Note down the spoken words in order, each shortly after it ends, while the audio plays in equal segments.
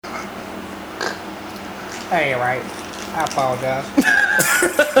Hey, right. I apologize.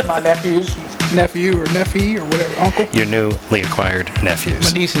 My nephew or whatever, uncle. Your newly acquired nephews.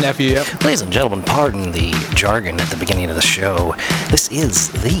 My niece and nephew, yep. Ladies and gentlemen, pardon the jargon at the beginning of the show. This is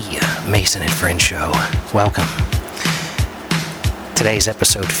the Mason and Friend Show. Welcome. Today's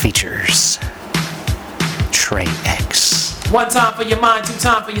episode features Trey X. One time for your mind, two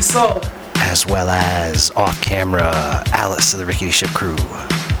time for your soul. As well as off-camera Alice of the Rickety Ship Crew.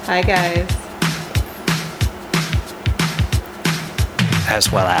 Hi, guys. As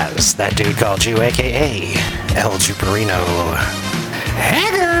well as that dude called you, a.k.a. El Juperino.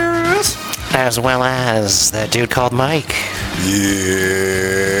 Hey, girls! As well as that dude called Mike.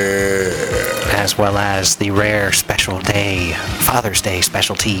 Yeah. As well as the rare special day, Father's Day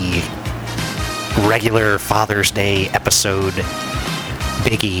specialty, regular Father's Day episode,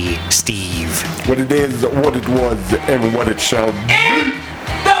 Biggie Steve. What it is, what it was, and what it shall be. In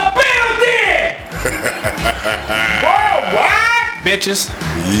the building! Worldwide, bitches.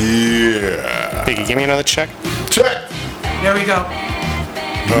 Yeah. Biggie, give me another check. Check. There we go.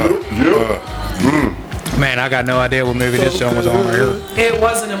 Man, I got no idea what movie this song was on right here. It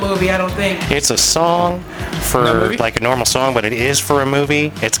wasn't a movie, I don't think. It's a song for movie? like a normal song, but it is for a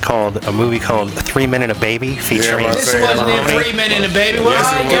movie. It's called a movie called 3 Men and a Baby, featuring. Yeah, This wasn't in Maloney. 3 Men and a Baby, was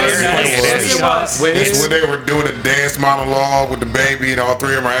Yes, it? it was. Yes, it was. It's when they were doing a dance monologue with the baby, and all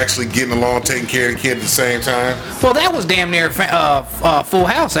three of them are actually getting along, taking care of the kid at the same time. Well, that was damn near Full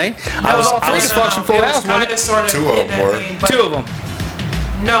House, eh? I was all three of the fucks from Full House, wasn't it? Sort of Two of them were. Two of them.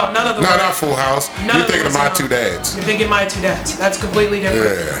 No, none of them No, were. not Full House. None You're of them thinking of was My in Two them. Dads. You're thinking My Two Dads. That's completely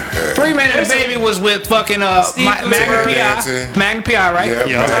different. Yeah. 3 Men and a Baby was with fucking Steve Magnum Guttenberg. P.I. Magnum P.I., right? Yep.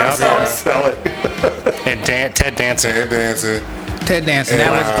 Yeah. Sell it. And Ted Danson. Ted dancing. Ted Danson. That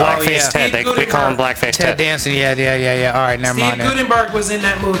was Blackface oh, Ted. yeah. They call him Blackface Ted Ted. Danson. Yeah. All right, never Steve mind. That. Guttenberg was in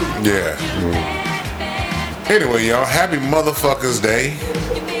that movie. Yeah. Anyway, y'all, happy motherfuckers day.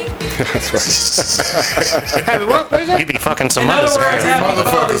 That's right. Hey, what is You that? be fucking some In other mothers. words, Happy Happy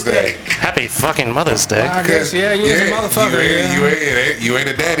motherfuckers day. Happy fucking Mother's Day. I guess, yeah, you was a motherfucker. You ain't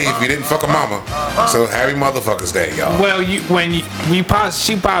a daddy if you didn't fuck a mama. So happy motherfuckers day, y'all. Well,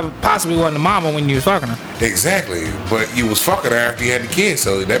 she possibly wasn't a mama when you was fucking her. Exactly. But you was fucking her after you had the kid,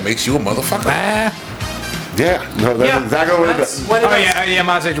 so that makes you a motherfucker. Ah. Yeah, no, that's Yeah, exactly what it that's does. what it Oh is. yeah,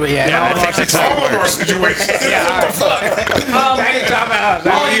 my situation. Yeah, Yeah, no, I think that's All of our situations. yeah, all right. I ain't talking about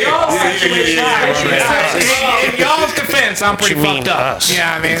us. Oh, Y'all's yeah. situation. In y'all's defense, I'm pretty What you mean, fucked up. us?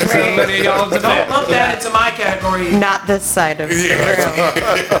 Yeah, I mean, but in y'all's Don't defense. lump that into my category. Not this side of the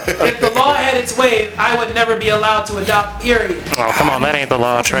room. If the law had its way, I would never be allowed to adopt period. Oh, come on, that ain't the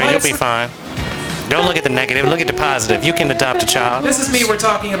law, Trey. You'll be fine. Don't look at the negative, look at the positive. You can adopt a child. This is me we're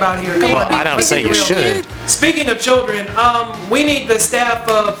talking about here. Come Well, on, I don't let's say be you real. should. Speaking of children, we need the staff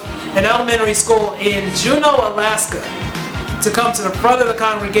of an elementary school in Juneau, Alaska, to come to the front of the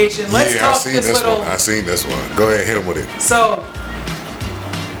congregation. Let's Yeah, I talk seen this this little. one. I seen this one. Go ahead, hit him with it. So,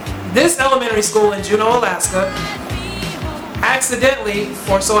 this elementary school in Juneau, Alaska, accidentally,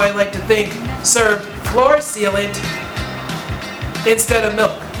 or so I like to think, served floor sealant instead of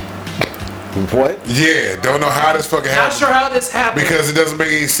milk. What? Yeah, don't know how this fucking Not happened. sure how this happened. Because it doesn't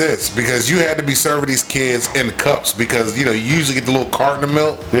make any sense. Because you had to be serving these kids in cups. Because, you usually get the little carton of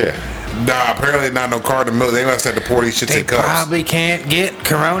milk. Yeah. Nah, apparently not no carton of milk. They must have to pour these shits They in cups. probably can't get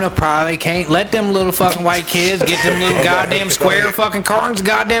Corona. Probably can't let them little fucking white kids get them little goddamn square fucking cartons, of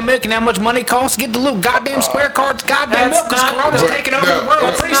goddamn milk, and how much money it costs to get the little goddamn square cartons, goddamn That's milk, because not- Corona's But- taking over no, the world.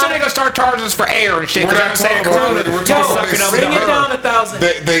 that's Pretty soon not- they're gonna start charging us for air and shit. We're Because not I'm saying talking about Corona, it. We're Joe's talking about sucking over this Bring the it herd. down 1,000.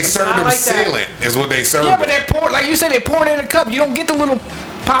 They It's serve not them like that. sealant, is what they serve Yeah, but them. they pour, like you said, they pour it in a cup. You don't get the little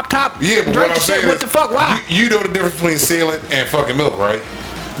pop top. Yeah, but drink what I'm shit. saying What is, the fuck? Why? You know the difference between sealant and fucking milk, right?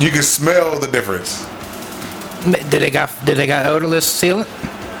 You can smell the difference. Did they got odorless sealant?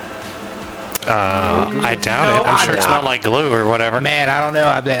 I doubt No, it. I'm sure it I- smelled like glue or whatever. Man, I don't know.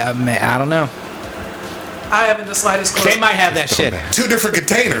 I don't know. I haven't the slightest clue. They might have that shit. Two different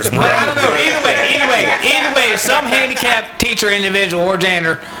containers, bro. But I don't know. Either way, some handicapped teacher, individual, or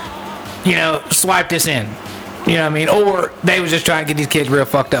janitor, swipe this in. You know what I mean? Or they was just trying to get these kids real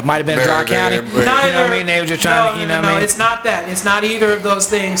fucked up. Might have been Dry Man, County. man, man. You know what I mean? They were just trying to, you know what I mean? it's not that. It's not either of those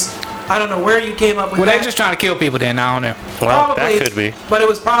things. I don't know where you came up with Well, that. they were just trying to kill people then. I don't know. Well, Probably, that could be. But it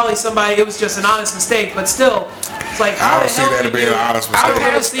was probably somebody, it was just an honest mistake. But still, it's Like, I how don't the see hell that can as being you? an honest I don't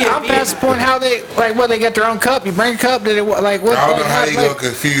mistake. ever see it I'm being. past the point how they they get their own cup. You bring a cup. Did it like what? I don't know how you like, gonna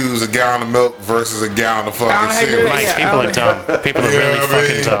confuse a gallon of milk versus a gallon of I don't fucking know how you do cereal. that. Mike, Yeah, people I are dumb. People are You know really what I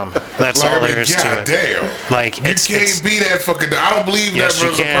fucking mean? dumb. That's Like, all I mean, there is to it. goddamn. Like, You it's can't be that fucking. I don't believe Yes, that you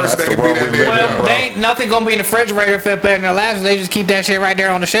was a can. person That's that the can be world that we damn live in, dumb. bro. They ain't nothing gonna be in the refrigerator if it better than the last. They just keep that shit right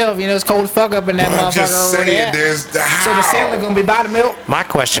there on the shelf. You know, it's cold as fuck up in that I'm motherfucker. just over there. saying, there's So the how. ceiling gonna be by the milk. My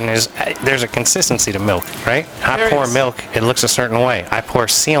question is, there's a consistency to milk, right? I There pour is. milk, it looks a certain way. I pour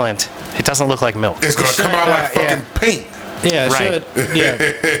sealant, it doesn't look like milk. It's gonna come out like yeah. fucking paint. Yeah, it Right. should. Yeah.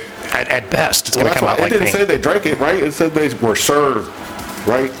 At best, it's Well, going to that's come why out it like didn't paint. say they drank it, right? It said they were served,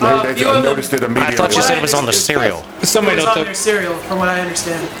 right? They few of them- noticed it immediately. I thought you What said I it was on the understand- cereal. Somebody It was don't on took. their cereal, from what I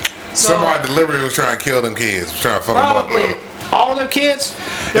understand. So, Somebody deliberately was trying to kill them kids, was trying to fuck them probably. up. All them kids.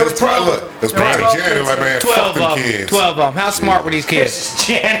 It was probably, look, it was There were probably 12 Janet, kids. like, man, 12 fuck them of them. kids. 12 of them. How smart were these kids? It was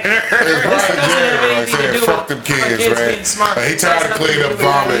This probably doesn't have Janet, like, anything to saying, do fuck with them my kids, kids man. being smart. He It tried has to nothing clean to up do with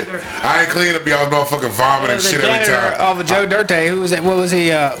that vomit. either. I ain't clean up y'all motherfucking vomit and The shit every janitor time. of Joe Dirte. Who was that? What was he?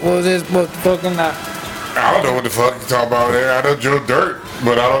 What was his? What fucking? I don't know what the fuck you talking about there. I know Joe Dirt,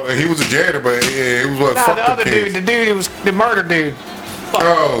 but I don't. He was a janitor, but he was what? Nah, Fuck the them other kids. dude. The dude who was the murder dude.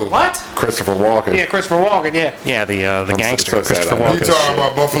 Oh, What? Christopher Walken. Yeah, Christopher Walken. Yeah. Yeah, the gangster, so sad Christopher I know. you Walken. talking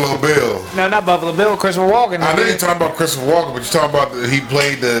about Buffalo Bill? No, not Buffalo Bill. Christopher Walken. I know you're talking about Christopher Walken, but you're talking about he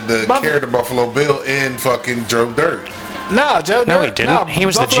played the Buffalo- character Buffalo Bill in fucking Joe Dirt. No, Joe. No, Dirt. he didn't. He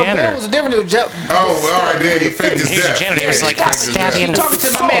was the Buffalo janitor. Bill was a different dude. Joe. Oh, all right, yeah, he faked his He was a death. janitor. He was Yeah, like, faked his stab you in death. the Talking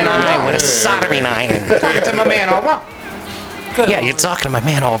to my fucking man all eye wrong. with a soldering iron. Talking to my man all wrong. Yeah, you're talking to my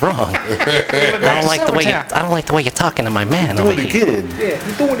man all wrong. I don't like the way you're talking to my man over Do it here. again. Yeah,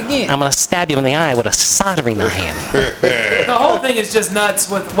 you do it again. I'm gonna stab you in the eye with a soldering iron. The whole thing is just nuts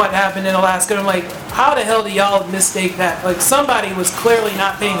with what happened in Alaska. I'm like, how the hell do y'all mistake that? Like, somebody was clearly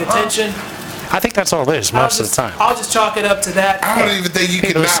not paying attention. I think that's all it is most of the time. I'll just chalk it up to that. I don't even think you can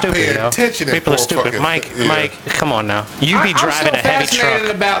People are not stupid, pay you know. attention. at People are poor stupid. fucking- Mike, yeah. Mike, come on now. You be I'm driving still a heavy fascinated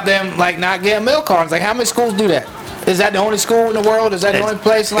truck. about them like not getting milk cartons. Like how many schools do that? Is that the only school in the world? Is that the only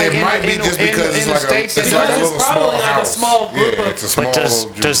place like It might be just because it's the like states it's that like do a that? little It's probably small like a house. small group Yeah, of- it's a small.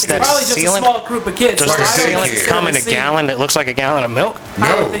 But does that Probably just a sealant? small group of kids. Does Like the a I don't sealant sealant come in a see- gallon that looks like a gallon of milk? No,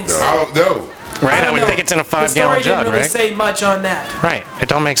 I don't think so. I don't know. Right? I don't would know. think it's in a The 5-gallon story jug, didn't really right? say much on that. Right. It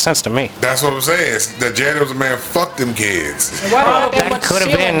don't make sense to me. That's what I'm saying. The janitor was a man. Fuck them kids. Why do I have that That much could have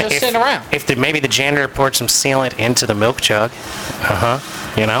sealant been just sitting around? if maybe the janitor poured some sealant into the milk jug.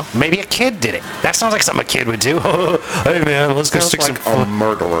 You know, maybe a kid did it. That sounds like something a kid would do. Hey man, let's go Sounds stick like some a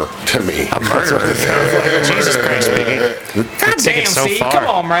murderer to me. a murderer. Jesus Christ, Biggie. God Take damn, it so see, far. come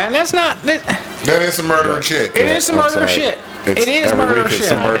on, man. That's not. That is some murdering shit. It is some That's murder right. shit. It's It is every murder week it's shit.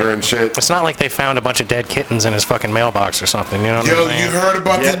 some murder and shit. It's not like they found a bunch of dead kittens in his fucking mailbox or something. You know what Yo, I'm saying? you heard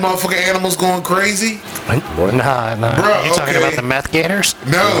about these motherfucking animals going crazy? Nah. Bruh, You talking okay. about the meth gators?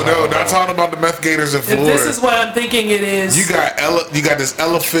 No, not talking about the meth gators in If Florida. this is what I'm thinking it is. You got this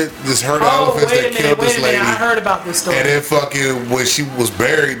elephant, this herd of oh, elephants wait that a killed minute, this wait a minute. lady. I heard about this story. And then fucking when she was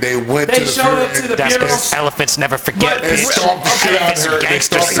buried, they went They to the showed funeral up to the That's funeral. because elephants never forget. But- and bitch. stomped the shit out Elephants of are her. They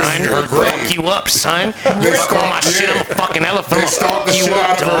gangster, stomped son. her Fuck grave. you up, son. They Fuck all my stomped- shit. I'm a yeah. fucking elephant. They stomped the Fuck you shit up,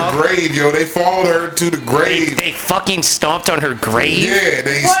 out of dog. her grave, yo. They followed her to the grave. They fucking stomped on her grave. Yeah,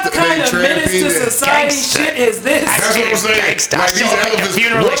 they What kind of menace to trampled it. society Gangsta. shit is this? That's what I'm saying. Gangsta. Like these Show up at your elephants.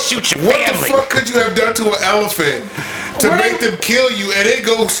 funeral What, and shoot your what family. the fuck could you have done to an elephant to Where- make them kill you and then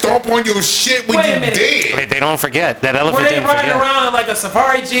go stomp on your shit when Wait a you minute. dead? They don't forget. That Were elephant they didn't riding forget. around in like a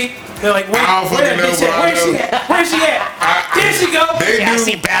safari jeep? They're like, where, I don't where fucking that bitch know, at? bro. Where's she at? Where's she at? There she go. They Yeah, I do-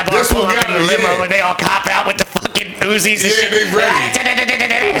 see Babar this pull one up in got the it, limo yeah. and they all cop out with the fucking Uzis and Yeah, shit. they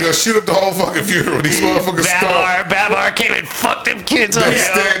ready. Yo, shoot up the whole fucking funeral. These motherfuckers stomp. Babar came and fucked them kids up. They yo.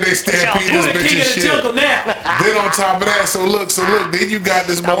 stand- they stampede Y'all this do it. bitch. King of the shit. jungle now. Then on top of that, so look, then you got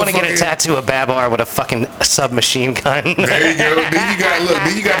this I want to get a motherfucking. tattoo of Babar with a fucking submachine gun. There you go.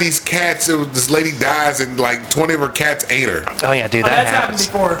 Then you got these cats. This lady dies and like 20 of her cats ate her. Oh yeah, dude, Oh, that that's happened happens.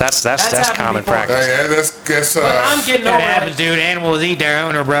 before. That's happened common before. practice. Yeah, that's But I'm getting over That happens, it. dude. Animals eat their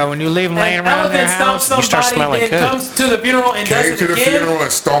owner, bro. When you leave them laying An around their elephant stomps house, you start somebody, smelling then good. comes to the funeral and does came it to the again. funeral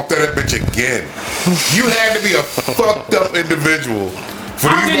and stomped at that bitch again. You had to be a fucked up individual for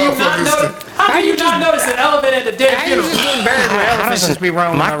How these can you not motherfuckers. notice? How can you not notice an elephant at the dead how you funeral? just getting buried where How elephants does just be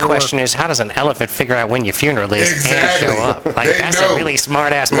roaming my everywhere? question is, how does an elephant figure out when your funeral is Exactly. and show up? Like They that's know. a really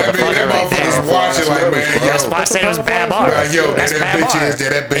smart ass That motherfucker right motherfucker's there. watching like, man, That's yo. why I said it was Babar. Like, yo, That's that bitch Babar. is,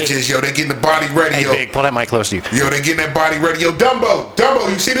 that bitch is, yo, they getting the body ready, Hey, yo. big, pull that mic close to you. Yo, they getting that body ready. Yo, Dumbo,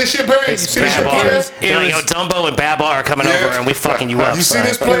 you see this shit, Perry? You It's see this shit, Babar. Perry? You're like, yo, Dumbo and Babar are coming over and we fucking you up. You see son.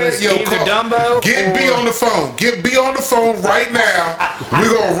 this player? Yo, Either call, Dumbo get B or- on the phone. Get B on the phone right now.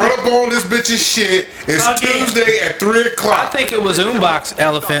 We're gonna run up on this bitch's this shit. It's Again. Tuesday at 3 I o'clock. think it was Umbach's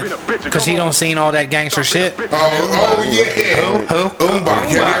elephant because he don't seen all that gangster shit. Oh yeah. Who? Umbach.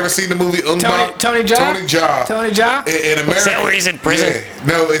 Have you ever seen the movie Umbach? Tony Jaa? Tony Jaa. Tony Jaa? In America. Is that where he's in prison? Yeah.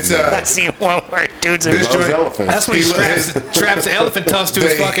 No, it's I've seen one where dudes in This Loves joint- elephants. That's when he straps the elephant tusks to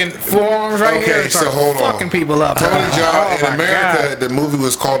his They- fucking forearms right here Okay, and so start hold on. fucking people up. Tony Jaa Oh, in my America, God. the movie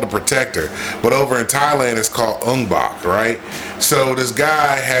was called The Protector, but over in Thailand it's called Umbach, right? So this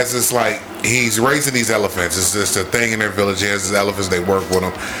guy has this he's raising these elephants. It's just a thing in their village. He has his elephants. They work with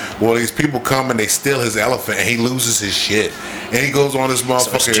him. Well, these people come and they steal his elephant, and he loses his shit. And he goes on this So it's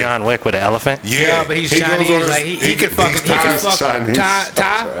motherfucker. John Wick with an elephant. Yeah, but he's he goes Chinese. on this- Like he could fuck. He could Thai. fuck. Chinese.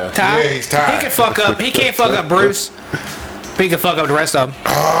 Thai. Yeah, he's Thai. He could fuck up. He can't fuck up Bruce. But he can fuck up the rest of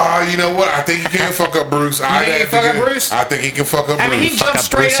them. You know what? I think he can fuck up Bruce. think he can fuck up Bruce? I think he can fuck up I mean, he Bruce. jumped up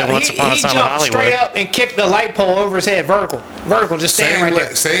straight Bruce up. in Once He Upon a Time in jumped Hollywood. straight up and kicked the light pole over his head, vertical, just standing right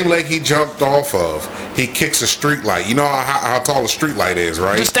there. Same leg he jumped off of. He kicks a street light. You know how tall a street light is,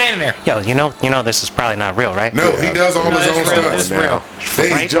 right? Just standing there. Yo, you know this is probably not real, right? No, he does all his that's own real. stunts. It's real.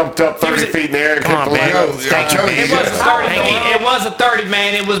 They- He jumped up 30 feet in the air and Come kicked on, the light man. out. Thank you, I'm telling man. It wasn't yeah. 30. It wasn't 30,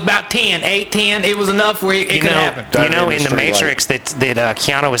 man. It was about 10, 8, 10. It was enough where it You could know, happen. you know, in the Straight Matrix that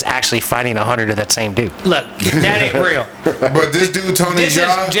Keanu was actually fighting 100 of that same dude. Look, that ain't real. But this dude, Tony This is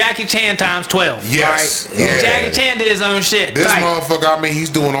Jaa, Jackie Chan times 12. Yes, Right? yeah. Jackie Chan did his own shit. this Tight. motherfucker, I mean, he's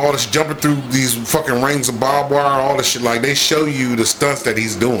doing all this, jumping through these fucking rings of barbed wire, all this shit. Like, they show you the stunts that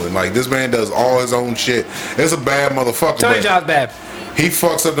he's doing. Like, this man does all his own shit. It's a bad motherfucker, Tony but Jaa's bad. he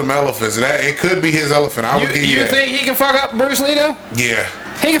fucks up them elephants. And it could be his elephant. I would give you You that. think he can fuck up Bruce Lee though? Yeah,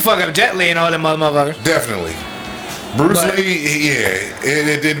 He can fuck up Jet Li and all them motherfuckers. definitely. Bruce But- Lee,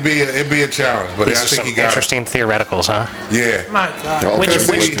 it'd be a challenge, but I These are think some he got it. interesting theoreticals, huh? Yeah. My God. Oh, Which this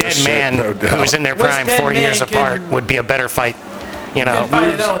is dead shit, man no doubt. who was in their Which prime dead 40 years man apart can- would be a better fight? You know, Fight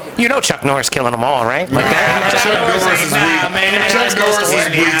an elephant. you know Chuck Norris killing them all, right? Like that. Chuck Norris is Nah, weak. man, that's Chuck not Norris supposed is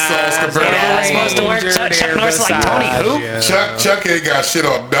to be weak sauce compared to Yeah, it's Bruce supposed to work. Chuck Norris is like Tony who? Chuck ain't got shit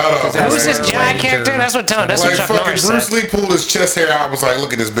on none of them. Who's this giant character? That's what Like Chuck fucking Norris Bruce said. Lee pulled his chest hair out and was like,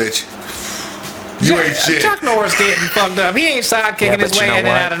 look at this bitch. You ain't shit. Chuck Norris getting fucked up. He ain't sidekicking Yeah, his but you way know in and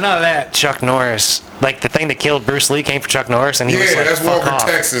what? out of none of that. Chuck Norris, like the thing that killed Bruce Lee came from Chuck Norris, and he was Yeah, like, that's fuck Walker, off.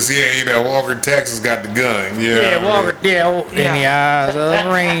 Texas. Yeah, you know, Walker, Texas got the gun. Yeah. Yeah, Walker. Yeah, in the eyes of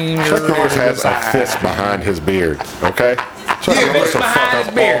the ranger. Chuck Norris has a fist behind his beard, okay? Chuck Yeah, Norris fist will behind fuck his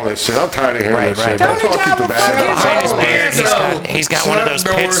up beard. all this shit. I'm tired of hearing Right, this right. shit. That's Tony all keep the Jaa bad will guys. fuck Behind his beard, So, he's got one of those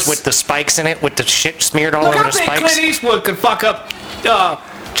Chuck pits Norris- with the spikes in it, with the shit smeared all Look, over I the think spikes. Clint Eastwood could fuck up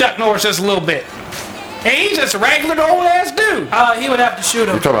Chuck Norris just a little bit. And he's just a regular old ass dude. He would have to shoot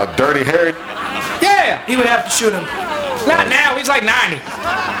him. You talking about Dirty Harry? Yeah. He would have to shoot him. Not now. He's like 90.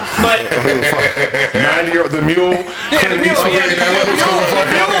 But 90-year-old, the mule? yeah, the mule, yeah, the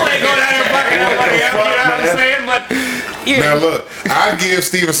mule ain't go down there fucking nobody else. You know what I'm saying? But yeah. Now look, I give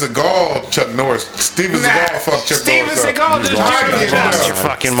Steven Seagal Chuck Norris. Steven Seagal fucked Chuck Steven Norris up. Seagal just I jerked give Lost him your up.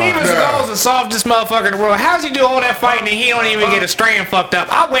 fucking Steven mind. Seagal's the softest motherfucker in the world. How's he do all that fighting and he don't even get a strand fucked up?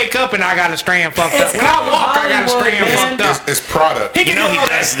 I wake up and I got a strand fucked up. When I walk, I got a strand Hollywood, fucked up. It's product. He You can know do he all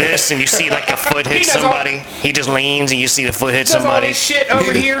does that. this, and you see like a foot hit He does all- somebody. He just leans, and you see the foot hit Does all somebody. this shit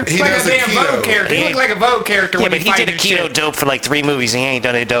over He- here. he like does a a damn keto. Vogue character. He He- looks like a Vogue character Yeah, when but he he fighting did a and keto shit. dope for like 3 movies. He ain't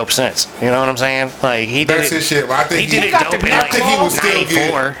done it dope since. You know what I'm saying? Like he did That's it. his shit. But I think He did it got dope the in neck like I think he would still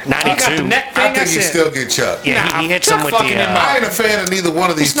 94, He got the 92. neck I thing. think That's he it. still get Chuck. Yeah, Nah, he hit Chuck some with fucking the. him up. I ain't a fan of neither one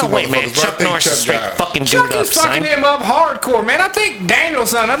of these There's two no way, man. motherfuckers, but I Chuck think Norris is Chuck straight got it. fucking dude Chucky's up, fucking son. him up hardcore, man. I think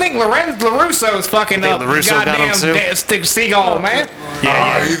Danielson, I think Lorenzo LaRusso's fucking think up LaRusso got him goddamn too? Stick Seagal, man.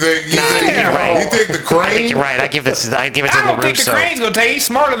 Yeah, You think Yeah. you think the I think crane? you're right. I give it to I don't think the LaRusso. crane's gonna take. He's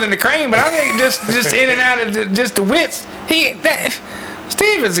smarter than the crane, but I think just in and out of just the wits.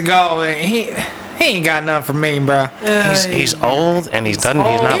 Steven Seagal, he ain't got nothing for me, bro. He's old and he's not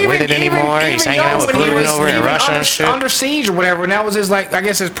with it anymore. He's hanging out with Putin over in Russia and shit. Under Siege or whatever, and that was his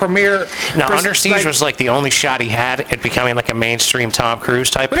his premiere. No, Under Siege was like the only shot he had at becoming like a mainstream Tom Cruise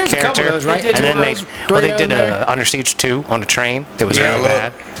type But there's a couple character. of those, right? And then Three they of did them Under Siege 2 on the train. That was Yeah, really look.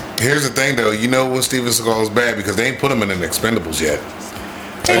 bad. Here's the thing, though. You know what Steven Seagal is bad because they ain't put him in the Expendables yet.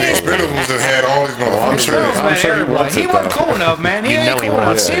 And the Expendables have had all these motherfuckers. sure. in it. I'm sure he wants He it, wasn't though. cool enough, man. He You ain't know he cool enough.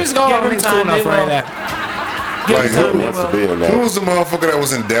 wants Steven it. Seagal Give him ain't cool time, enough they for any of will. that. Like, He wants to be in who that. was the motherfucker that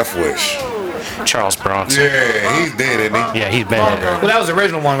was in Death Wish? Charles Bronson. Yeah, he's dead, isn't he? Yeah, he's been there. Well, that was the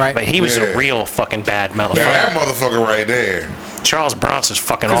original one, right? But he was Yeah. a real fucking bad Now motherfucker. that motherfucker right there. Charles Bronson's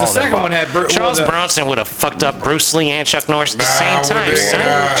fucking 'Cause all the of them. second one had Charles was a- Bronson would have fucked up Bruce Lee and Chuck Norris at the same Nah, time, would son. they?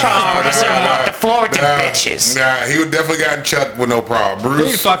 Charles Bronson Nah, walked the floor with them nah, bitches. Nah, he would definitely gotten Chuck with no problem. He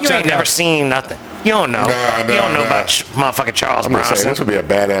Bruce. fucked You Chuck ain't never up. seen nothing. You don't know. Nah, You don't know nah. about motherfucking Charles I'm just saying, Bronson. this would be a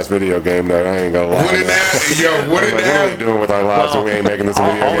badass video game, though. I ain't gonna lie. What did that? Yo, what did Like, what are we that? doing with our lives if we ain't making this a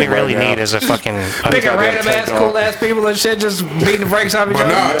video All we game really right now? need is a fucking. Picking gotta random take ass, off. cool ass people and shit, just beating the brakes off each But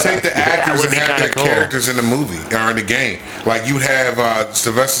other. no, take the actors would and be have kinda their cool. characters in the movie or in the game. Like you'd have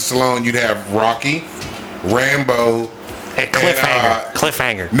Sylvester Stallone, you'd have Rocky, Rambo. A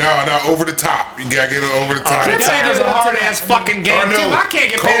cliffhanger. No, over the top. You gotta get it over the top. Cliffhanger's a hard ass fucking game Oh, no. too. I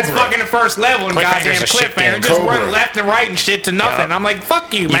can't get past Cobra. fucking the first level in Cliffhanger's goddamn a shit cliffhanger. game. Just Cobra. run left and right and shit to nothing. Yeah. I'm like,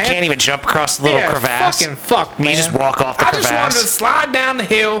 fuck you, You man. can't even jump across the little Yeah, crevasse. fucking fuck, man. You just walk off the I just wanted to crevasse. slide down the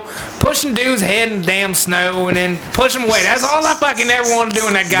hill, pushing dudes' head in damn snow, and then push them away. That's all I fucking ever wanted to do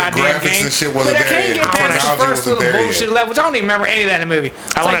in that goddamn graphics game. and shit wasn't but I there can't yet. get past the Technology first wasn't little there yet. bullshit levels. I don't even remember any of that in the movie.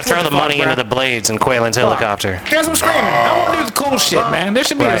 It's I want like, to throw what the fuck, money bro? into the blades in Quaylen's helicopter. That's what I'm screaming. I want to do the cool shit, man. There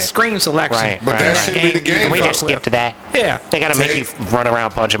should be a Right. screen selection. Right. But that should be the game. We Fuck just with. skip to that. Yeah. They gotta make you Take- run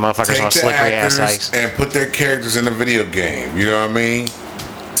around punching motherfuckers Take on the slippery ass actors ice. and put their characters in a video game. You know what I mean?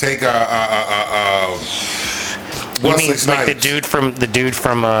 Take You Wesley mean like the Snipes. dude from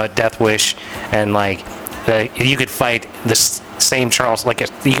Death Wish, and like you could fight the same Charles, like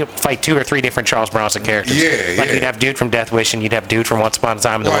you could fight 2 or 3 different Charles Bronson characters. Yeah, Like yeah. you'd have dude from Death Wish, and you'd have dude from Once Upon a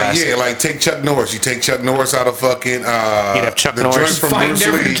Time in the Like, West. yeah, like take Chuck Norris. You take Chuck Norris out of fucking. You'd have Chuck the Norris. joint from Fighting Bruce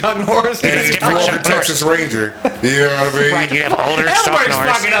different Lee. Chuck Norris. And then different Walker Chuck Norris. Texas Ranger. You know what I mean? Right, you have older Chuck Everybody's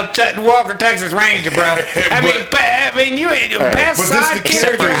Norris. fucking up Walker, Texas Ranger, bro. I mean, you ain't past but this side the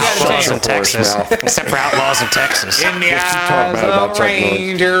Except for character. You Outlaws gotta in say. Texas. now. Except for Outlaws in Texas. In the talk eyes bad about of Chuck Norris.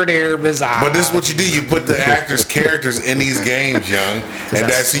 Ranger, they're bizarre. But this is what you do. You put the actors' characters in these games, young. And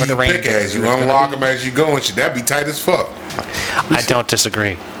that's who what you the pick Ranger as. You is gonna unlock them as you go and shit. That'd be tight as fuck. I don't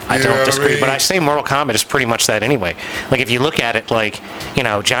disagree. I You know don't what I disagree, mean? but I say Mortal Kombat is pretty much that anyway. Like if you look at it, like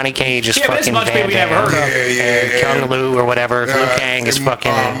Johnny Cage is Yeah, but it's fucking much Van people you never heard Damme, of. Yeah. and Kung Lu or whatever. Liu Kang is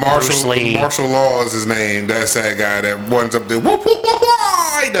fucking Bruce Lee. Martial Law is his name. That's that guy that runs up there. Whoop, whoop, whoop,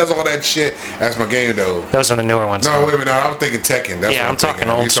 whoop. He does all that shit. That's my game, though. Those are the newer ones. No, wait a minute. No, I was thinking Tekken. That's Yeah, what I'm talking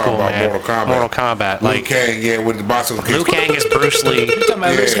thinking. old You're school, talking about man. Mortal Kombat. Mortal Kombat, Liu like- Kang, yeah, with the boxing. Liu Kang is Bruce Lee.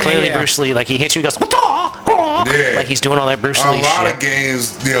 It's Clearly yeah. Bruce Lee. Like he hits you, he goes, Yeah. like he's doing all that Bruce A Lee lot shit. of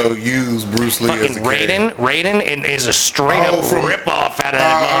games, use Bruce Lee as Fucking the character. Raiden is a straight Oh, up from- rip off out of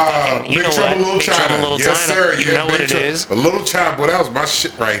that motherfucking. You Big know Trouble what? Little Big China. Trouble Little Yes, China. sir. You Yeah, know what Big it Trou- is. A Little China, boy, that was my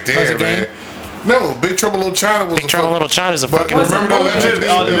shit right there, it man. game? No, Big Trouble Little China was Big Trouble in Little China is a But fucking. remember the legend?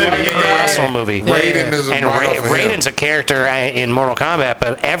 Oh, the movie, yeah. Asshole movie. Raiden is a And write-off of him. Raiden's a character in Mortal Kombat,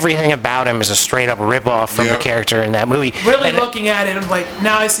 but everything about him is a straight up rip off from Yeah. the character in that movie. Really And, looking at it, I'm like,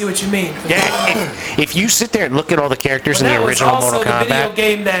 now I see what you mean. yeah, if you sit there and look at all the characters But in that the was original also Mortal the video Kombat,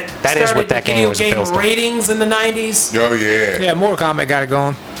 game that That is what started that the game video was game built on. ratings in the 90s. Oh, yeah. Yeah, Mortal Kombat got it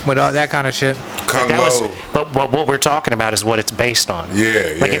going with all that kind of shit. Kung that was, Lao. but what we're talking about is what it's based on. Yeah,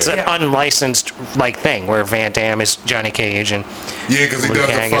 Like yeah. it's an Yeah. unlicensed like thing where Van Damme is Johnny Cage and Yeah, because he Liu does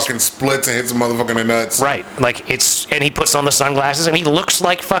Kang the is- fucking splits and hits a motherfucker in the nuts. right, like it's and he puts on the sunglasses and he looks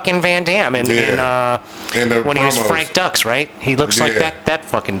like fucking Van Damme In in the when he was promos. Frank Dux, right? He looks like Yeah. that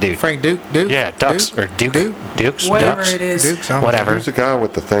fucking dude. Frank Duke? Yeah, Dux or Duke, Dukes, Whatever Dux, it is. Duke, something. whatever. Who's the guy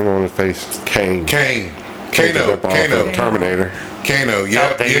with the thing on his face? Kane. Kane. Takes Kano. up off Kano. of Terminator. Kano.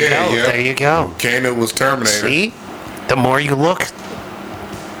 Yep. there you yeah, go. yep. There you go. Kano was Terminator. See, the more you look,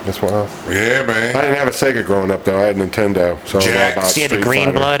 That's wild. Yeah, man. I didn't have a Sega growing up though. I had Nintendo, so I was all Jax. about see the Street green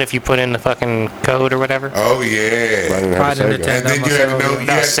Fighter. blood if you put in the fucking code or whatever. Oh, But I yeah. didn't have a Probably Sega. Nintendo. And then you had to know. You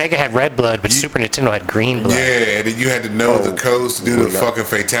No, had, Sega had red blood, but Super Nintendo had green blood. yeah, and then you had to know the codes to do the well, fucking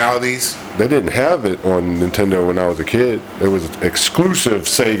fatalities. They didn't have it on Nintendo when I was a kid. It was exclusive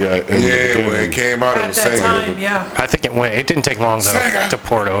Sega. In the Yeah, beginning. when it came out, it At was that Sega. time, yeah. I think it didn't take long Sega. to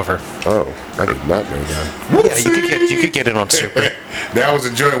port over. Oh, I did not know that. Yeah, you could get it on Super. That was a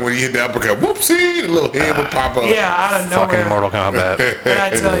joint when you hit the uppercut. Whoopsie, the little head would pop up. Yeah, out of Fucking nowhere. Mortal Kombat. But I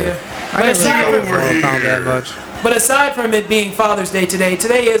tell you. But I aside, didn't from, really like Mortal Kombat much. but aside from it being Father's Day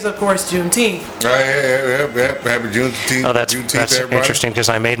today is, of course, Juneteenth. Happy Juneteenth. Oh, that's Juneteenth, everybody. interesting because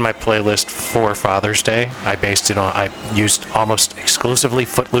I made my playlist for Father's Day. I used almost exclusively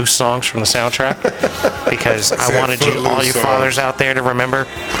Footloose songs from the soundtrack because I Said wanted all Footloose you songs. fathers out there to remember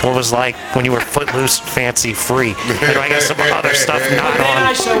what it was like when you were footloose, fancy, free. And I got some other stuff not Then I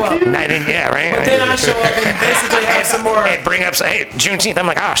on. show up. Yeah, right. Then I show up and basically have some more. Hey, bring up, hey, Juneteenth. I'm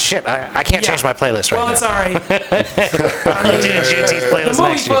like, oh shit, I can't change my playlist right Well, now. it's all right. I'll do the Juneteenth The playlist movie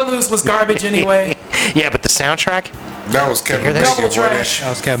next year. Footloose was garbage anyway. Yeah, but the soundtrack, That was Kevin Hear this? Bacon. Double wasn't trash. it? That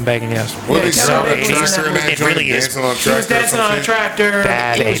was Kevin Bacon, yes. What Yeah, did he Kevin sound like? Bacon was Tractor in in that it joint? really is. Dancing on a He was tractor or dancing some on a shit? tractor.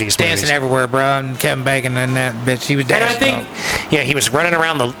 bad He was 80s dancing movies. everywhere, bro. And Kevin Bacon and that bitch, he was And I dancing. think Yeah, he was running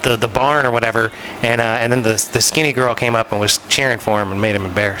around the barn or whatever, and then the skinny girl came up and was cheering for him and made him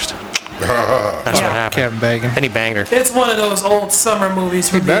embarrassed. That's what happened. Kevin Bacon. Then he banged her. It's one of those old summer movies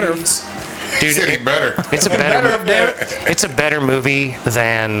for better. babies. He said he better. It's a it's a better movie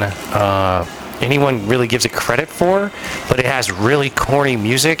than anyone really gives it credit for, but it has really corny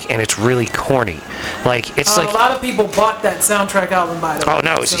music and it's really corny. Like it's A like lot of people bought that soundtrack album, by the way. oh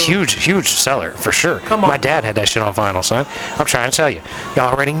no, it's a So- huge seller for sure. Come on. My dad had that shit on vinyl, son. I'm trying to tell you.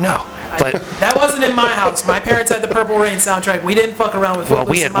 Y'all already know. But That wasn't in my house. My parents had the Purple Rain soundtrack. We didn't fuck around with well,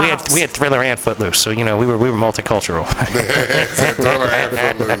 Footloose we in my had house. we had Thriller and Footloose, so you know we were multicultural. Thriller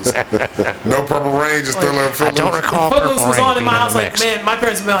and Footloose. No Purple Rain, just Thriller and I Footloose. don't recall Footloose Purple was Rain on in being my house. the Like, mix. man, my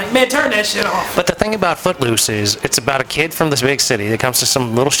parents would be like, man, turn that shit off. But the thing about Footloose is it's about a kid from this big city that comes to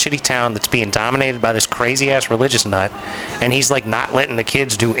some little shitty town that's being dominated by this crazy ass religious nut, and he's like not letting the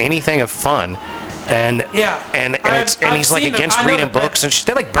kids do anything of fun. And Yeah. and I've he's like seen against I know reading that- books and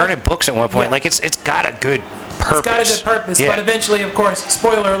they're like burning books at one point. Yeah. Like it's got a good purpose. It's got a good purpose, Yeah. but eventually, of course,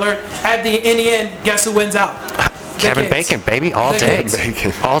 spoiler alert, in the end, guess who wins out? The Kevin kids. Bacon, baby, all The day, kids.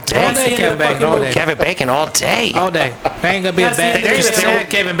 all All day. day in Kevin the Bacon, fucking all movie. day. Kevin Bacon all day. All day. There ain't gonna be a That's bad. the There ain't a thing. sad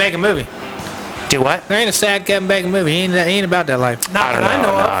Kevin Bacon movie. Do what? There ain't a sad Kevin Bacon movie. He ain't about that life. Not that I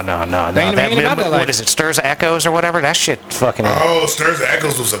know of. No. They ain't That, about that what life. is it? Stirs Echoes or whatever? That shit fucking. Oh, Stirs of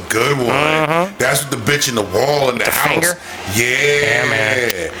Echoes was a good one. That's with the bitch in the wall in the house. finger? Yeah,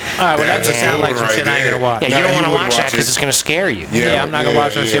 man. All right, well, that That's just a sounds good like one some right shit I ain't there. gonna watch. Yeah, Nah, you don't want to wouldn't watch that watch because it. it's gonna scare you. Yeah, I'm not gonna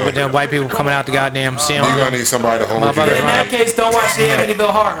watch that shit with them white people coming out the goddamn cinema. You're gonna need somebody to hold you Motherfuckers In down. that case, don't watch the Amityville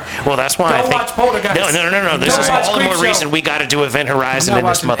Horror. Well, that's why I Don't think. watch Poltergeist. No. This Don't is watch all the more Creepshow. reason we got to do Event Horizon I'm in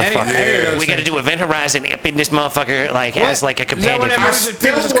not this watching any of motherfucker. those We got to things. do Event Horizon up in this motherfucker like as like a Is that companion when that piece.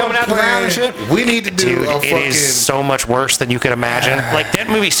 music is coming out the ground and shit? We need to do Dude, a it fucking. is so much worse than you could imagine. Like that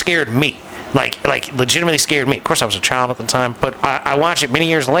movie scared me. Like legitimately scared me. Of course, I was a child at the time, but I watched it many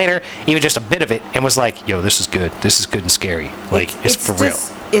years later, even just a bit of it, and was like, "Yo, this is good. This is good and scary. Like it's for real."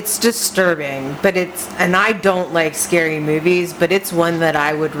 It's disturbing, but and I don't like scary movies, but it's one that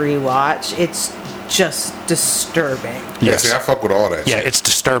I would rewatch. It's just disturbing. Yeah, Yes. see, I fuck with all that Yeah, shit. it's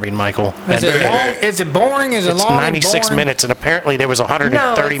disturbing, Michael. Is And it long? Is it boring? Is it it's long? 96 boring? minutes, and apparently there was a No,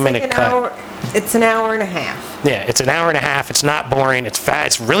 130 it's minute like an cut. hour. It's an hour and a half. Yeah, it's an hour and a half. It's not boring. It's fast.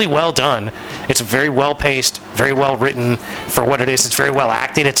 It's really well done. It's very well paced, very well written for what it is. It's very well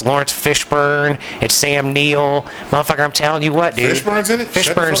acted. It's Lawrence Fishburne. It's Sam Neill. Motherfucker, I'm telling you what, dude. Fishburne's in it? Shut the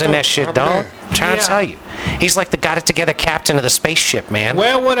Fishburne's fuck in up. that shit, Oh, dog. man. I'm trying to Yeah. tell you. He's like the got it together captain of the spaceship, man.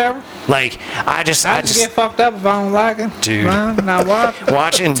 Well, whatever. Like, I just I just get fucked up if I don't like it. Dude. Not watch.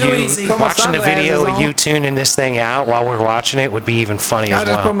 watching Too you easy. Put my watching the video sunglasses of you on. tuning this thing out while we're watching it would be even funny I as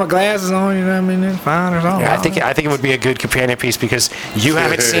just put well. my glasses on. You know what I mean? It's fine or something. I think it would be a good companion piece because you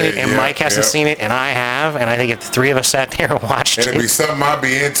haven't seen it and Yeah, Mike hasn't yeah. seen it and I have, and I think if the three of us sat there and watched And it'd be it, something I'd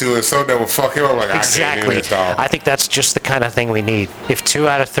be into and something that would fuck him up. Like, I can't exactly. do this, dog. I think that's just the kind of thing we need. If 2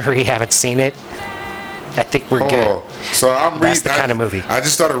 out of 3 haven't seen it, I think we're good. Oh, so I'm reading. That's the kind of movie. I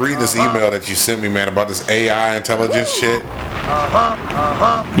just started reading this email that you sent me, man, about this AI intelligence shit.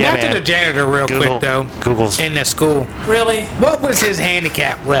 Yeah, Back to the man. janitor real Google, quick though. Google's In the school, Really? what was his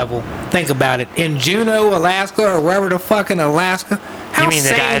handicap level? Think about it. In Juneau, Alaska, or wherever the fuck in Alaska. How You mean the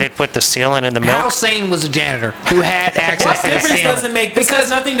guy that put the ceiling in the How milk? sane was the janitor who had access What to the difference ceiling? does it make? This has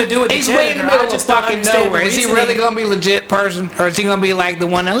nothing to do with the He's way in the janitor. middle I of just don't fucking understand nowhere. the Is he reasoning. really gonna be a legit person, or is he gonna be like the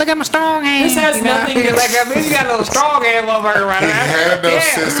one that look at my strong hand? This has nothing to- like I mean, he got a little strong hand motherfucker right He now. had enough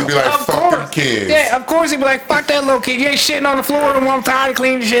sense to be like, of fuck them course. kids. Yeah, of course he'd be like, fuck that little kid. You ain't shitting on the floor and I'm tired of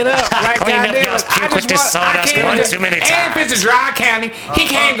cleaning shit up. Like Clean up goddamn, those puke with this sawdust one too many And if it's a dry county, he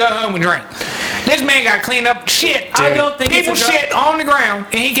can't go home and drink. This man got cleaned up shit. I don't think People it's a dry- shit on the ground,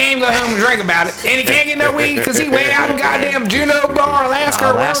 and he can't go home and drink about it. And he can't get no weed because he way out in goddamn Juneau Bar, Alaska,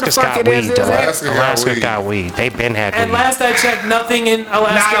 or wherever the Alaska's fuck got it is. weed, dog. Alaska got Alaska weed. got weed. They've been had And weed. last I checked, nothing in No,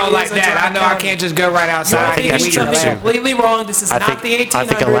 Alaska I don't like is a that. dry I know I county. can't just go right outside. You're think that's thinking true, something too. completely wrong. This is I not the 1800s.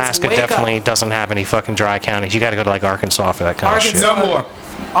 think Alaska Wake definitely up. doesn't have any fucking dry counties. You got to go to like Arkansas for that kind of shit. Arkansas. No more.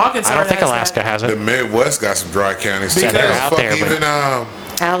 Arkansas I don't think has Alaska that. has The it. Midwest got some dry counties. too. Yeah, they're out Fuck, there, but- even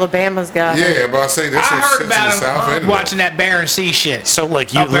Alabama's got it. yeah, but I say this I is heard in the about South him end. watching that Barren Sea shit. So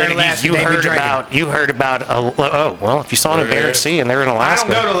like you Up there in literally Alaska, you they be heard drinking. about oh well if you saw them in Yeah. Barents Sea and they're in I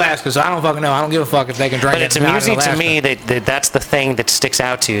Alaska. don't go to Alaska, so I don't fucking know. I don't give a fuck if they can drink But it. it's or not in amusing to Alaska. me that that's the thing that sticks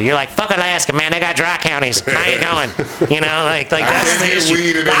out to you. You're like, fuck Alaska, man. They got dry counties. How you going? You know, like I that's can't the get issue.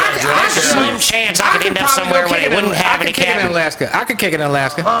 weed in that dry There's county. some chance I could end up probably somewhere go where kick they it in- wouldn't have I any could kick it in cabin. Alaska. I could kick it in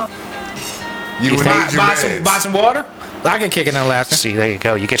Alaska. You would Buy, need your buy some meds. water. I can kick it in Alaska. See, there you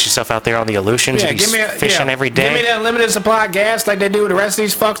go. You get yourself out there on the Aleutians. Yeah, you be give me a, fishing every Give me day. that limited supply of gas like they do with the rest of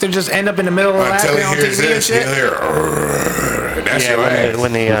these fucks that just end up in the middle of Alaska Until on he hears TV and this, he'll shit. hear, "Arrgh." That's Yeah, your ass. when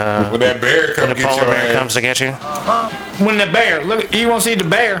When the that bear come when the get polar your bear ass. comes to get you. When the bear, look, you won't see the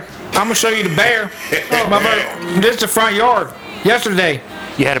bear. I'm gonna show you the bear. This is the front yard. Yesterday,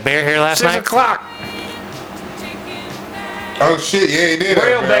 You had a bear here last 6 night? o'clock. Oh shit, yeah, he did.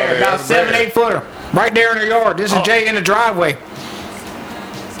 Real have bear, that. about That's a bear. 7-8 footer, right there in their yard. This is Jay in the driveway.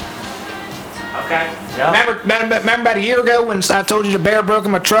 Okay. Remember about a year ago when I told you the bear broke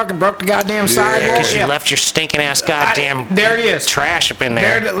in my truck and broke the goddamn sidewall? Because you left your stinking ass goddamn There he is. trash up in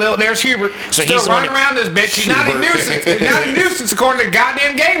there. There's Hubert. So Still he's the one running that- around this bitch. He's not a nuisance. He's not a nuisance according to the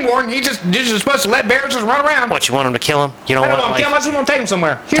goddamn game warden. You're just supposed to let bears just run around. What, you want him to kill him? You don't I don't want want to like, kill him. I just want to take him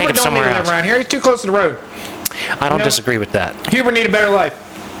somewhere. Hubert him don't need somewhere to live else. around here. He's too close to the road. I don't know? disagree with that. Hubert need a better life.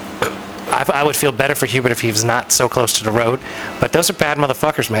 I would feel better for Hubert if he was not so close to the road, but those are bad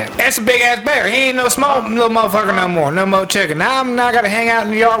motherfuckers, man. That's a big ass bear. He ain't no small little motherfucker no more. No more chicken. Now I'm not gotta hang out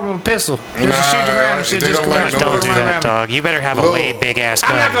in the yard with a pistol. Just to shoot the ground and shit. they Just don't go like around. no Don't do Run that, around. dog. You better have a Whoa. way big ass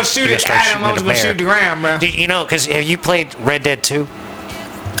gun. I'm not gonna shoot You it start at him. shooting I'm just gonna bear. shoot the ground, bro. You know, because have you played Red Dead 2?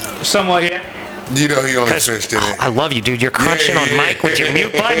 Somewhat, yeah. You know he only 'Cause fished in it. I love you, dude. You're crunching on mic with your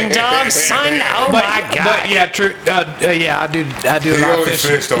mute button, dog, son. Oh my god. But yeah, true. Yeah, I do a He lot of only fishing.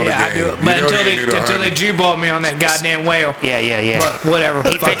 fished on the Yeah, I game. do. You But know he do the until they hunting. Jew-balled me on that goddamn whale. Yeah. But whatever.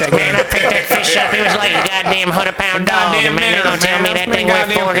 He Fuck picked, that man, I game. picked that fish up. It was like a goddamn 100-pound dog. Goddamn And man, they're gonna minutes, tell me man. that I thing spent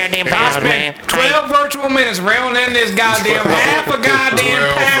weighed 4 goddamn pounds, I man. spent 12 virtual minutes reeling in this goddamn half a goddamn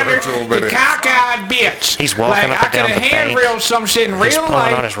 12 pounder. virtual The minutes. cockeyed bitch. He's walking like, up and down I could the have hand bank. reeled some shit in He's real pulling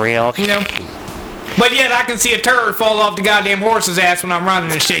life. on his reel. You know. But yet I can see a turd fall off the goddamn horse's ass when I'm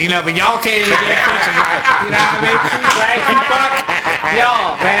running and shit, you know, but y'all can't even get fishing right. You know what I mean? Like, fuck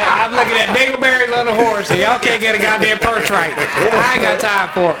y'all, man. I'm looking at dingleberries on the horse and y'all can't get a goddamn perch right. I ain't got time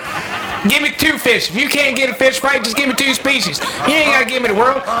for it. Give me 2 fish. If you can't get a fish right, just give me 2 species. You ain't gotta give me the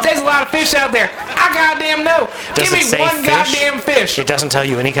world. There's a lot of fish out there. I goddamn know. Does Give it me say 1 fish? goddamn fish. It doesn't tell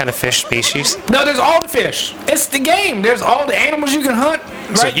you any kind of fish species. No, there's all the fish. It's the game. There's all the animals you can hunt.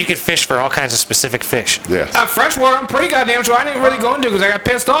 So Right? you could fish for all kinds of specific fish. Yeah. Freshwater, I'm pretty goddamn sure I didn't really go into because I got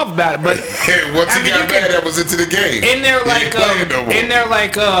pissed off about it. But Hey, once I he mean, got you can- mad, that was into the game. in there He like ain't playing no more. He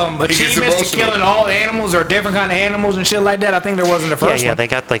gets achievements to emotional. killing all animals or different kind of animals and shit like that. I think there was in the first Yeah, one. they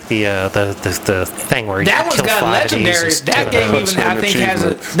got like the thing where you That can one's kill got 5 of these legendary. and That do game it. even I think has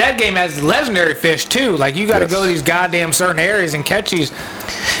a that game has legendary fish too. Like you got to Yes. go to these goddamn certain areas and catch these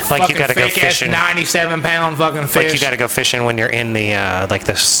Like you fucking got to go fake ass fishing. 97-pound fucking fish. Like you got to go fishing when you're in the like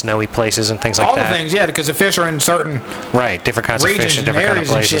the snowy places and things like all that. the things, yeah, because the fish are in certain Right, different kinds of fish regions in and different kind of areas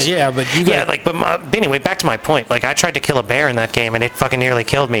and places. shit. Yeah, but you got Yeah, like, but anyway, back to my point. Like, I tried to kill a bear in that game, and it fucking nearly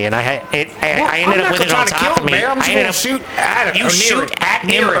killed me. And I ended up with it on top of me. I'm just I gonna ended up shoot at it. You or near shoot it. at him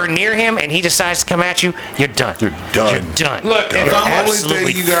Near or it. near him, and he decides to come at you. You're done. You're done. You're done. Look, if The I'm only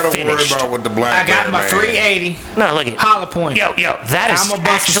absolutely thing you gotta finished. worry about with the black I got bear, my man, 380 No, look at hollow point. Yo, that is I'ma bust him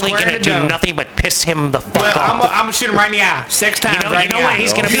actually square gonna in the do dome. nothing but piss him the fuck Well, I'm off. gonna shoot him right in the eye 6 times. You know right in the what eye.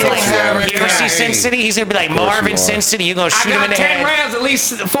 he's gonna be You don't like? have You ever see any- Sin City? He's gonna be like Marvin you Sin are. City. You're gonna I shoot him in got the 10 head. rounds, at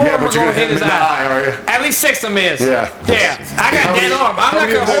least 4 Yeah, of them are but you're gonna hit his hitting him in the eye, eye. are you? At least 6 of them is. Yeah. Yeah. I got dead arm. I'm not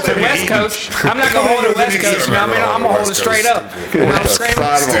gonna hold it West Coast. I'm not gonna hold it West Coast. You know what I mean? I'm gonna hold it straight up. You know what I'm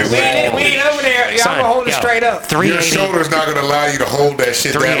screaming? We ain't over there. Yeah, I'm gonna hold it straight up. Your 380. shoulder's not gonna allow you to hold that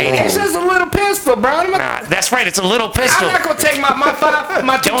shit that 380. It's long. just a little pistol, bro. I'm Nah, that's right. It's a little pistol. not gonna take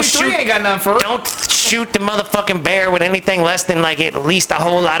my 223 ain't got nothing for it. Don't shoot the motherfucking bear with anything less than like at least a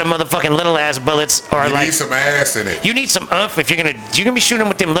whole lot of motherfucking little ass bullets, or You like need some ass in it. you need some oomph. If you're gonna be shooting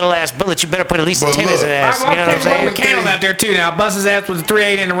with them little ass bullets, you better put at least a But 10 in his look, ass. You know what I'm Roman saying? Candle out there too now. Bust his ass with a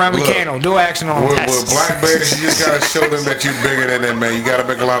 380 and a Roman Look. Candle. Do action on him. With black bears, you just gotta show them that you're bigger than them, man. You gotta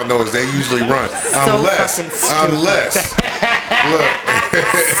make a lot of noise. They usually run. Unless, fucking stupid. look,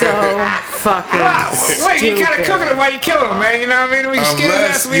 So fucking Wait, you gotta stupid. cook it while you killing him, man. You know what I mean? We can skin his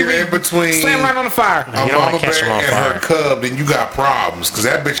Unless ass, we you're in between slam right on the fire. a You don't wanna mama catch bear them on and her fire. cub, then you got problems, because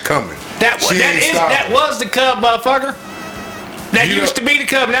that bitch coming. That She ain't stopping. that was the cub, motherfucker. That You used know- to be the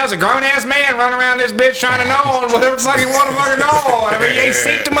cub. Now it's a grown ass man running around this bitch trying to gnaw on whatever the fuck he want to fucking gnaw on. I mean, you ain't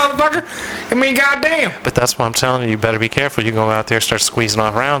seen the motherfucker. I mean, goddamn. But that's what I'm telling you. You better be careful. You go out there, start squeezing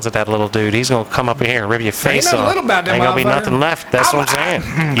off rounds at that little dude. He's gonna come up in here and rip your face nothing off. little about that Ain't gonna be motherfucker. nothing left. That's what I'm saying. You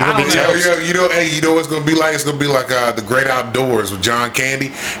gonna be I don't know. toast. You know what it's gonna be like? It's gonna be like the Great Outdoors with John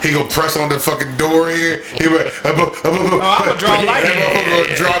Candy. He gonna press on the fucking door here. He will I'ma draw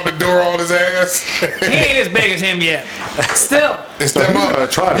lightning. drop the door on his ass. He ain't as big as him yet. Still. It's that you gotta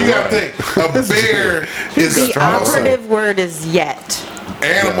try to You gotta run. think. A bear is The muscle. operative word is yet.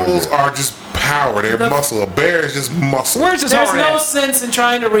 Animals are just power. They're muscle. A bear is just muscle. Where's his There's heart no at? sense in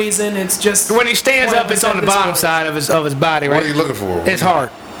trying to reason. It's just When he stands up, it's on the bottom side of his body, What right? are you looking for? His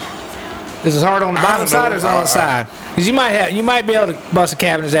heart. Is his heart on the I bottom don't side know. or is it on the side? Because you might be able to bust a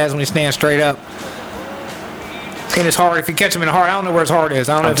cap in his ass when he stands straight up. in his heart. If you catch him in the heart, I don't know where his heart is.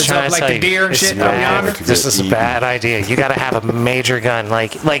 I don't know I'm if it's trying up to like tell the you, deer and this shit is up bad. yonder. This is a bad idea. You got to have a major gun,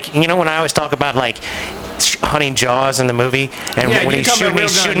 like you know when I always talk about like hunting Jaws in the movie, and Yeah, when you he's talking shooting,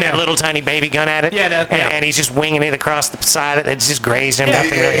 about real gun, that yeah. little tiny baby gun at it, Yeah, and he's just winging it across the side. It's just grazing him. Yeah,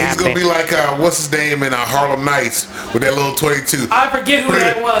 Nothing really he's gonna happening. be like what's his name in Harlem Nights with that little 22. I forget who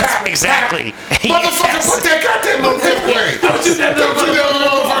that was. Exactly. Motherfucker, put that goddamn little thing away. Don't you that little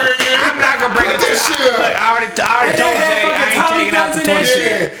motherfucker again. I'm not gonna bring Put it. that shit up. Look, I already told Jay I ain't Tommy taking out the guns in 20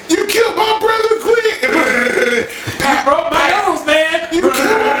 there. Yeah, you killed my brother quick. Broke my nose, man. You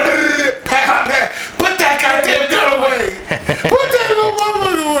killed my brother. Pat. Put that goddamn gun away. Put that little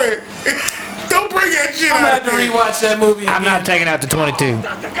motherfucker away. Don't bring that shit I'm gonna out have to there. rewatch that movie. I'm not taking out the 22.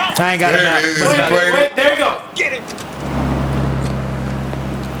 So I ain't got There enough. it is. But You enough. played it. Wait, there you go.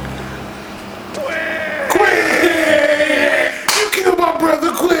 You killed my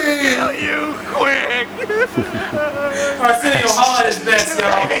brother quick. Arsenio Hall at his best,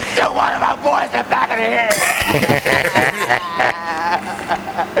 y'all.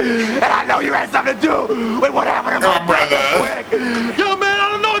 I know you had something to do with what happened to my brother. Yo, man, I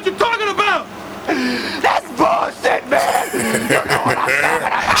don't know what you're talking about. That's bullshit, man. You know what I'm talking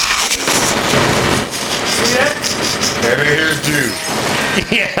about. See that? And then here's Jude.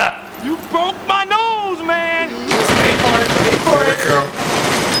 Yeah. You broke my nose, man. Wait for it. Wait for Here it. it come.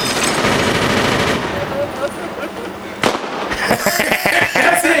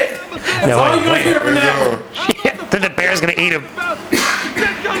 That's it. That's all you're gonna hear from now. Then the bear's gonna eat him.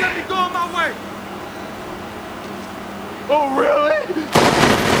 Just don't let me go on my way. Oh, really?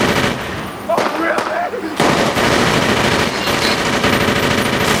 Oh, really?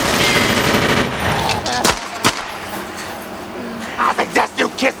 I suggest you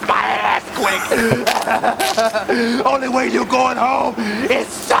kiss my ass quick. Only way you going home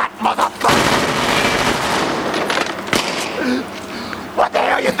is shot, motherfucker. What the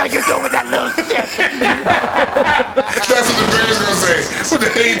hell you think you're doing with that little shit? That's what the bear's gonna say. What the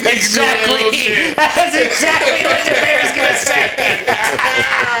hell you think you doing with that little shit? That's exactly what the bear's gonna say.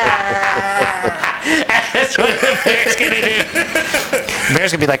 That's what the bear's gonna do. The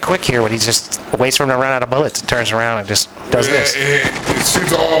bear's gonna be like quick here when he just waits for him to run out of bullets and turns around and just does this. It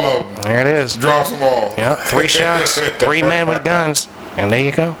shoots all of them. There it is. Drops them all. Yep, 3 shots, 3 men with guns, and there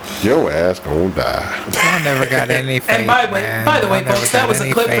you go. Your ass gonna die. I never got any faith. And by the way, man. by the way, I never folks, that got was a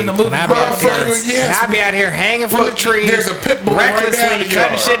any clip from the faith. movie And I'd be out here- Motherfucker, yes. I'd be out here hanging from the Look, tree, there's a pit bull right down recklessly the cutting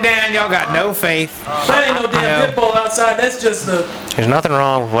yard. shit down. Y'all got no faith. That ain't no damn pit bull outside. That's just the. There's nothing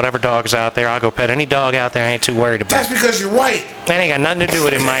wrong with whatever dog's out there. I'll go pet any dog out there. I ain't too worried about That's it. because you're white. That ain't got nothing to do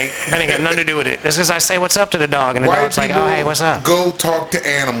with it, Mike. That ain't got nothing to do with it. It's because I say what's up to the dog, and the White dog's like, people oh, hey, what's up? go talk to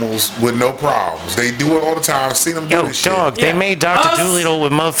animals with no problems. They do it all the time. I've seen them do Yo, this dog, shit. they made Dr. Us- Doolittle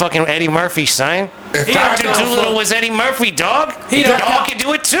with motherfucking Eddie Murphy, son. If He I Dr. don't know- Doolittle was Eddie Murphy, dog. He The don't dog count. can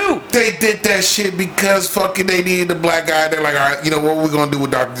do it too. They did that shit because fucking they needed the black guy. They're like, all right, you know what we're gonna do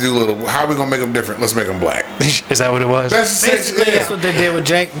with Dr. Doolittle? How are we gonna make him different? Let's make him black. Is that what it was? That's essentially That's what they did with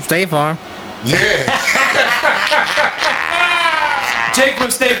Jake from State Farm. yeah. Jake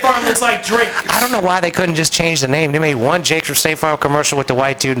from State Farm looks like Drake. I don't know why they couldn't just change the name. They made one Jake from State Farm commercial with the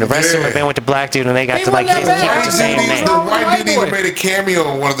white dude, and the rest of them Yeah. have been with the black dude, and they got He to like wasn't keep that bad. the same The name. white dude even made a cameo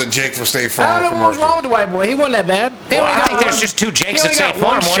on one of the Jake from State I Farm don't know what's wrong commercials. with the white boy. He wasn't that bad. He Well, only I got think one- there's just 2 Jakes he at only State got Farm.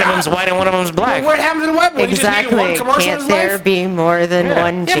 one One of them's shot. white and one of them's black. What happened to the white boy? He just needed one Exactly. commercial in Can't his there life. be more than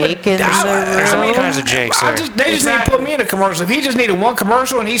one Yeah, but Jake in the There's all room? kinds of Jakes there. They just need to put me in a commercial. If he just needed one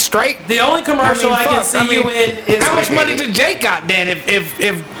commercial and he's straight. The only commercial I, can see you in is. How much money did Jake got then?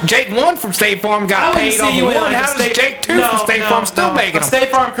 If Jake 1 from State Farm I got wouldn't paid see off you of in one, like a how does State- Jake 2 no, from State no, Farm still no. making A them?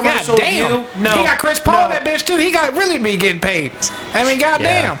 State Farm commercial God with damn. you? No. He got Chris Paul, No. that bitch too. He got really be getting paid. I mean,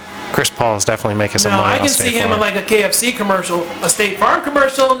 goddamn. Chris Paul is definitely making some No, money I on can State see him Farm. in like a KFC commercial. A State Farm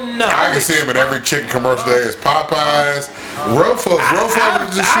commercial? No. I can see him in every chicken commercial there is Popeyes. Rofo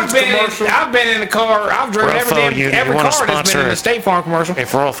just shoots commercial. I've been in the car. I've driven Rofo, every you car wanna that's been sponsor in the it. State Farm commercial.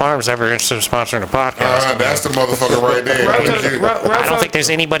 If Royal Farms ever interested in sponsoring a podcast, That's the motherfucker right there. I don't think there's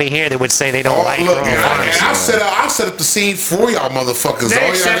anybody here that would say they don't Oh, like look, Royal and Farms. I'll set up the scene for y'all motherfuckers. They All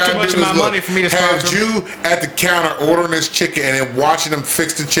y'all accept gotta too much do of my is look, money for me to have sponsor. you at the counter ordering this chicken and then watching him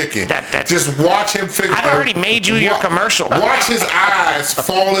fix the chicken. That- Just watch him fix. I've already made you your commercial. Watch his eyes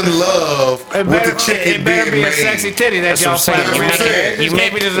fall in love with the chicken It better being be a made. sexy titty that That's what y'all I'm saying. slapping You around. make it- You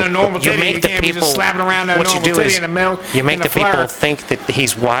can't be just a normal You titty. make You the can't be people just slapping around that what you normal do titty is in the milk. you make in the people flour. think that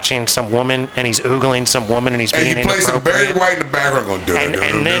he's watching some woman and he's oogling some woman and he's And being you play some Barry inappropriate. White in the background going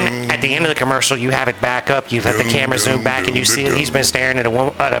And then at at the end of the commercial, you have it back up. You let the camera zoom back, and you see that he's been staring at a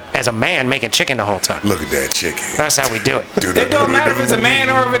woman as a man making chicken the whole time. Look at that chicken. That's how we do it. It don't matter if it's a man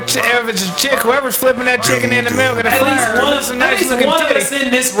or if it's a chick. Whoever's flipping that chicken in the milk of the At least fryer, one it's a of nice looking us titty.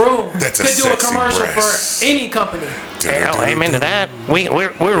 in this room That's a could do a sexy commercial breast. for any company. Hell, amen to that.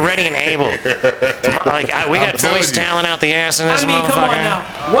 We're ready and able. We got telling voice you. talent out the ass in this I mean, come on motherfucker.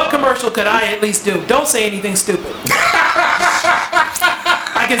 now. What commercial could I at least do? Don't say anything stupid.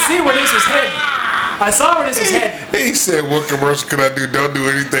 I can see where this is heading. I saw where this is heading. He said, "What commercial can I do? Don't do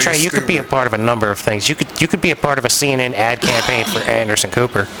anything." Trey, you could be a part of a number of things. You could be a part of a CNN ad campaign for Anderson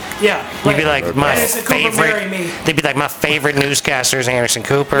Cooper. Yeah. You'd be like my Anderson Cooper, marry me. favorite. They'd be like my favorite newscaster is Anderson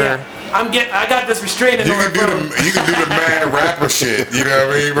Cooper. Yeah. I got this restraining You order. can do the mad rapper shit. You know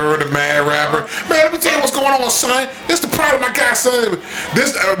what I mean? Remember the mad rapper? Man, let me tell you what's going on, son. This the problem I got, son.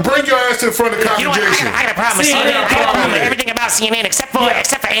 This bring your ass to the front of the You know what? congregation. I got a problem with CNN. CNN. I got a problem with everything about CNN except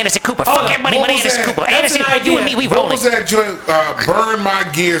for Anderson Cooper. Hold Fuck on. everybody What but was Anderson that? Cooper. That's Anderson, an you and idea. me, we What rolling. was that joint? Burn my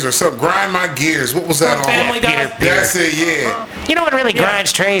gears or something? Grind my gears. What was that on? Family Guy. That's it. Yeah. You know what really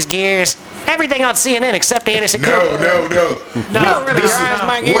grinds Trey's gears? Everything on CNN except Anderson No. Cooper. No, really This grinds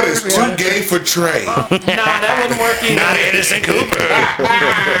my is, what is too gay for Trey? Nah, that wouldn't work either. Not Anderson Cooper.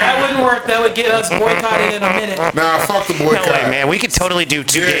 That wouldn't work. That would get us boycotted in a minute. Nah, fuck the No boycott. way, man. We could totally do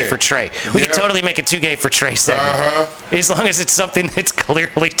too gay Yeah. for Trey. We could Yeah. totally make it too gay for Trey segment. As long as it's something that's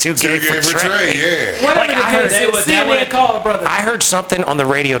clearly too Too gay gay for Trey. yeah. Whatever Like, the I heard case they is, would- CNN call it, brother. I heard something on the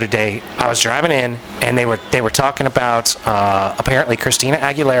radio today. I was driving in, and they were talking about apparently Christina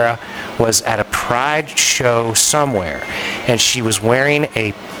Aguilera was at a Pride show somewhere, and she was wearing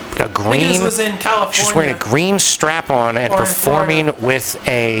a I think green. this was in California. She was wearing a green strap-on and Or in performing with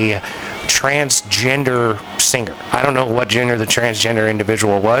a transgender singer. I don't know what gender the transgender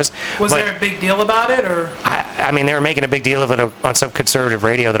individual was. Was but there a big deal about it, or I mean, they were making a big deal of it on some conservative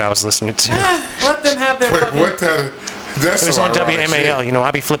radio that I was listening to. let them have their Wait, fucking... what the? That's It was some on ironic WMAL. shit. You know,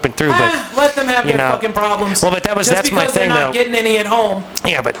 I'll be flipping through, but let them have you their know. fucking problems. Well, but that's Just my because thing, they're not though. getting any at home.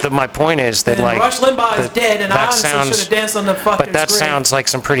 Yeah, but my point is that And like Rush Limbaugh is that- dead, and I that honestly sounds- should have danced on the fucking But that screen. sounds like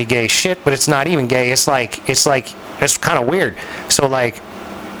some pretty gay shit. But it's not even gay. It's kind of weird. So like,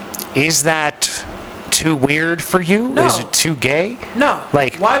 is that too weird for you? No. Is it too gay? No.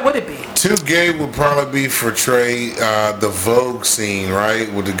 Like- why would it be? Too gay would probably be for Trey, the Vogue scene,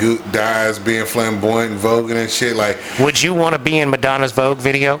 right? With the guys being flamboyant and voguing and shit. Like, Would you want to be in Madonna's Vogue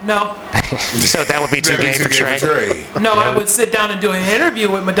video? No. So that would be too that'd gay be for Trey. No, I would sit down and do an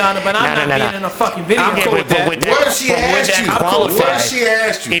interview with Madonna, but I'm No, not no, being no. in a fucking video. I'm cool with that. What if she asked you? qualify? What if she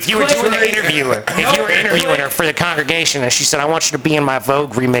asked you? If you were doing the interviewer, if you were interviewing her for the congregation, and she said, "I want you to be in my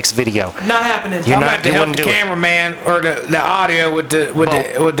Vogue remix video," Not happening. You're I'm not- about to you help wouldn't the do it. cameraman or the audio with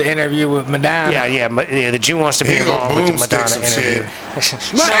the interview with Madonna. yeah, the Jew wants to be He gonna involved with the boomstick Madonna some interview. shit.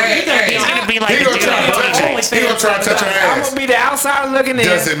 He's gonna be like He the gonna Jew try on to touch Vogue. her. He gonna try to touch her I'm ass. gonna be the outsider looking in.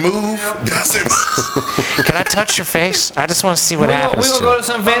 Does it move? Does it move? Can I touch your face? I just want to see what We're happens gonna to go it. to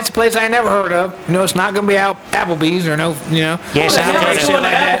some fancy place I ain't never heard of. You know, it's not gonna be out Applebee's or no, you know. Yes, What the I'll hell go is to. going to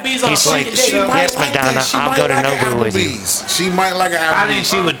like that. Applebee's on He's a like, fucking she date? might Yes, Madonna, She I'll might go to like no an Nobu with you. Applebee's. She might like an Applebee's. I think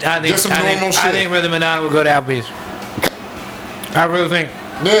she would. Just some normal shit. I think Brother Madonna would go to Applebee's. I really think.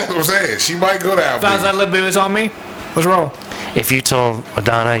 That's what I'm saying. She might go to Sounds like a Applebee's. little bit was on me. What's wrong? If you told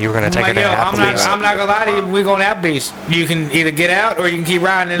Madonna you were going to take her I'm to like, yo, Applebee's, I'm not gonna lie to you. We're going to Applebee's. You can either get out or you can keep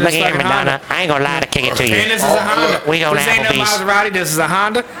riding in look this at here, fucking Madonna. Honda. I ain't gonna lie to kick it to And you. this is a Honda. We going to This ain't no Applebee's. Maserati. This is a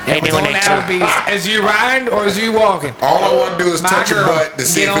Honda. They And we're doing going to that too. Applebee's. As you riding or as you walking? All I want to do is My touch your girl, butt to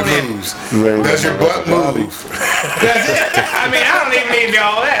see get if on it in. moves. Does your butt move? I mean, I don't even need to do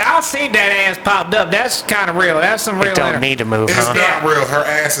all that. I'll see that ass popped up. That's kind of real. That's some real. It don't energy. need to move, It's huh? not real. Her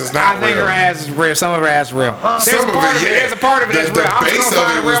ass is I not think real. her ass is real. Some of her ass is real. There's Some a of part it, of it. yeah. There's a part of it that's The real. I'm base just of gonna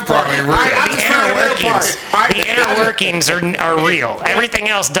find it the was real part. probably real. I'm The just inner finding the real part. workings, All right, the inner workings are real. Everything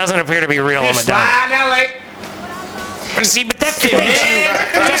else doesn't appear to be real on Just Madonna. slide down like. See, but that could be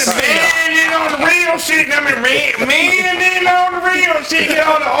Just man, then on the real shit. I mean, man, and then on the real shit. Get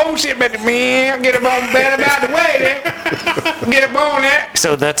on the old shit, but man, get up on better about the way then. Get up on that.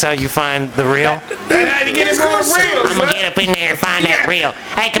 So that's how you find the real? That's how you get it more real. I'm gonna get up in there and find that real.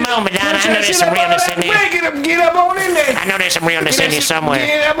 Hey, come on, Madonna. I know there's some realness in there. Get up on in there. I know there's some realness in you somewhere.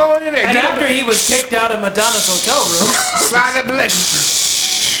 Get up on in there. And Get up after he was kicked out of Madonna's hotel room, Slide up the leg.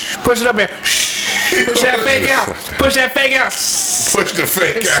 Push it up here. Push that fake out. Push that fake out. Push the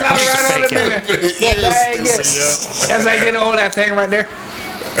fake Slide out. right on up in there. That's how you get all that thing right there.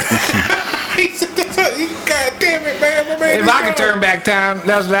 God damn it, man. If I could turn back time,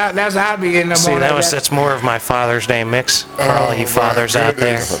 that's how I'd be getting up See, on that. that's more of my Father's Day mix for all you my fathers out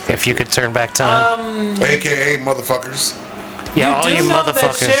there. goodness. If you could turn back time. AKA motherfuckers. Yeah, all do you know that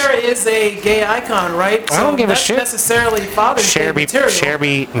motherfuckers. Cher is a gay icon, right? I don't give a that's shit. necessarily Father's Day Cher be material.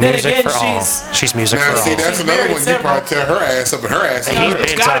 music Then again, for all. She's music Now, for see, all. that's She's another married one. You several. probably tear her ass up and her ass. He's up. been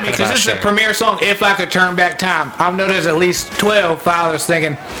It's gotta talking be because about this is the Cher. premiere song. If I could turn back time, I know there's at least 12 fathers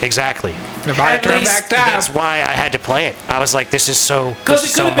thinking, Exactly. if I At could turn least back time. That's why I had to play it. I was like, this is so. Because This it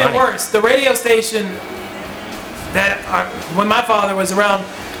is so could have been money. worse. The radio station that when my father was around,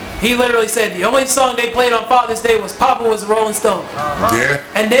 he literally said the only song they played on Father's Day was Papa Was a Rolling Stone. Yeah.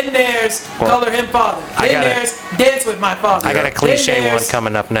 And then there's Color Him Father. Then there's Dance with My Father. I got a Then cliche one there's-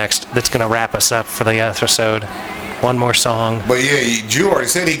 coming up next that's going to wrap us up for the episode. One more song. But yeah, Jew already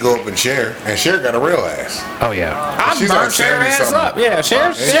said he'd go up and Cher got a real ass. Oh, yeah. I'd She's burn like Cher 70 ass something. up. Yeah,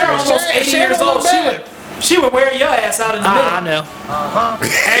 Cher. Cher almost 80 years old. She would wear your ass out in the middle. I know.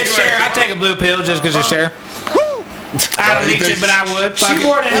 Hey, Cher, I take a blue pill just because you're Cher. I don't you need think- to, but I would. She Fuck it.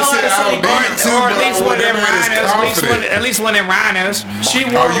 wore the hell out said, of I Sunny don't need Garden. to. Or at but least I one of them wouldn't have been as rhinos. confident. At least one of them rhinos. She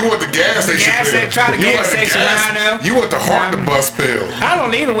Oh, wore you want the gas station Gas pill? station, try the You gas want the station rhino. You want the heart to bust pill? I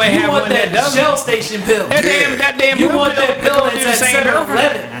don't even way you have want one that that doesn't. Shell Station pill. That damn You blue want that pill do the that's at same purpose.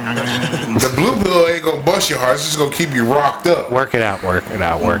 7-Eleven. The blue pill ain't gonna bust your heart. It's just gonna keep you rocked up. Work it out, work it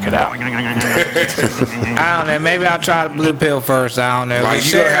out, work it out. I don't know. Maybe I'll try the blue pill first. I don't know. Like But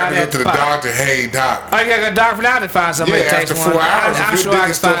you Cher, gonna have I'd to go to the fuck. doctor. Hey doc. I gotta go doctor now to find somebody Yeah, that takes after one. 4 hours, I'm if sure your I dick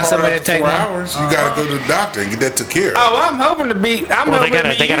can is still find hard somebody to after take 4 one. hours, you gotta go to the doctor and get that took care of. Oh, I'm hoping to be. I'm Well, hoping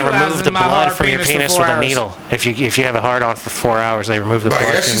they gotta remove the blood from your penis with a needle. If you have a hard on for 4 hours, they remove the Like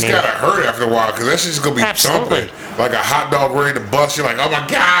blood that from shit's your needle. gotta hurt after a while, cause that shit's gonna be Absolutely. thumping like a hot dog ready to bust. You're like, oh my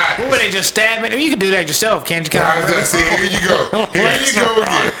god. What, they just stab it? You can do that yourself, can't you? I was gonna say, here you go. Here you go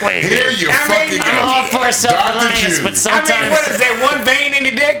again. Wait, Here you I mean, fucking I'm go. all for self-reliance, Dr. but Jew. I mean, sometimes what is that one vein in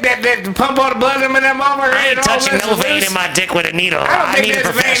your dick that pump all the blood in that motherfucker? I ain't and all touching this no is vein loose? in my dick with a needle. I don't need think a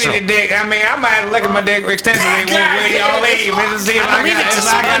there's a vein in professional. your dick. I mean, I might look at my dick extensively when y'all leave and see if I believe got it's a if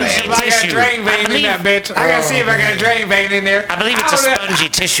I got spongy a tissue. drain vein in that bitch. I gotta see if I got a drain vein in there. I believe it's a don't know. spongy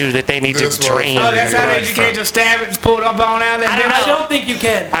tissue that they need to This one. drain. Oh, that's how blood you can't from. just stab it and pull it up on out of that I don't bitch. I don't think you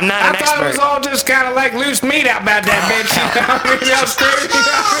can. I'm not I an thought it was expert. all just kind of like loose meat out about that bitch. You know what I mean? That's crazy. You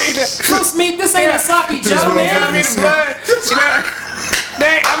know what I mean? Loose meat, this ain't a sloppy Joe, what I'm man. I mean, the blood. You know,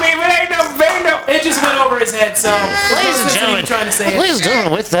 I mean, it ain't no vein. No. It just went over his head, so. Ladies and What are gentlemen, you trying to say? ladies and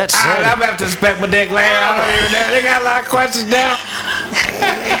gentlemen, with that I'm said, about to spec my dick later. I don't even know. They got a lot of questions now.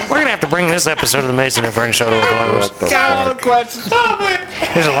 we're gonna have to bring this episode of the Mason and Fern Show to a close. Got all the questions.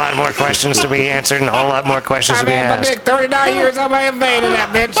 There's a lot more questions to be answered and a whole lot more questions I to be mean, my asked. dick 39 years. I might have vein in that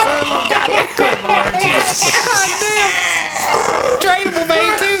bitch. Drainable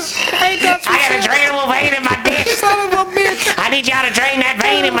vein too. Ain't that I got a drainable vein in my dick. son of a bitch? I need y'all to drain that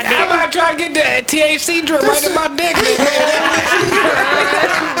vein in my I dick. might try to get the THC drip right in my dick.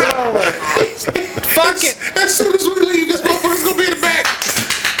 Fuck it. As soon as we leave, this motherfucker's gonna be in the back.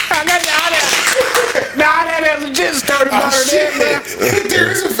 I got that. Nah, that is legit stoner motor there, man.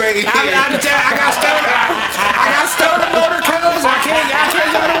 There is a vein. I got stoner. I got stoner motor codes. I can't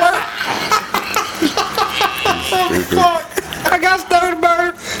go to work. Fuck. I got stoner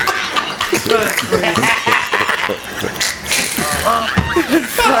motor.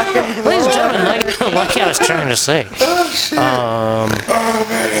 Ladies and gentlemen, like I was trying to say,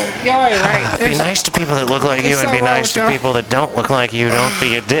 You're right. be nice to people that look like you and be so wrong nice with to y'all. people that don't look like you. Don't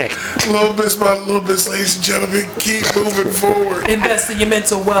be a dick. Little bits by little bits, ladies and gentlemen, keep moving forward. Invest in your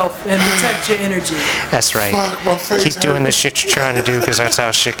mental wealth and protect your energy. That's right. Fuck, my face Keep doing the hurts. shit you're trying to do because that's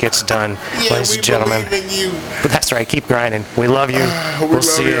how shit gets done, ladies and gentlemen. believe in you. But that's right. Keep grinding. We love you. We We'll love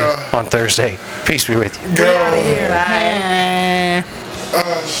see you y'all. on Thursday. Peace be with you. Go. Bye.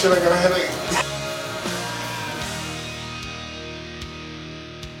 Shit, I got a headache.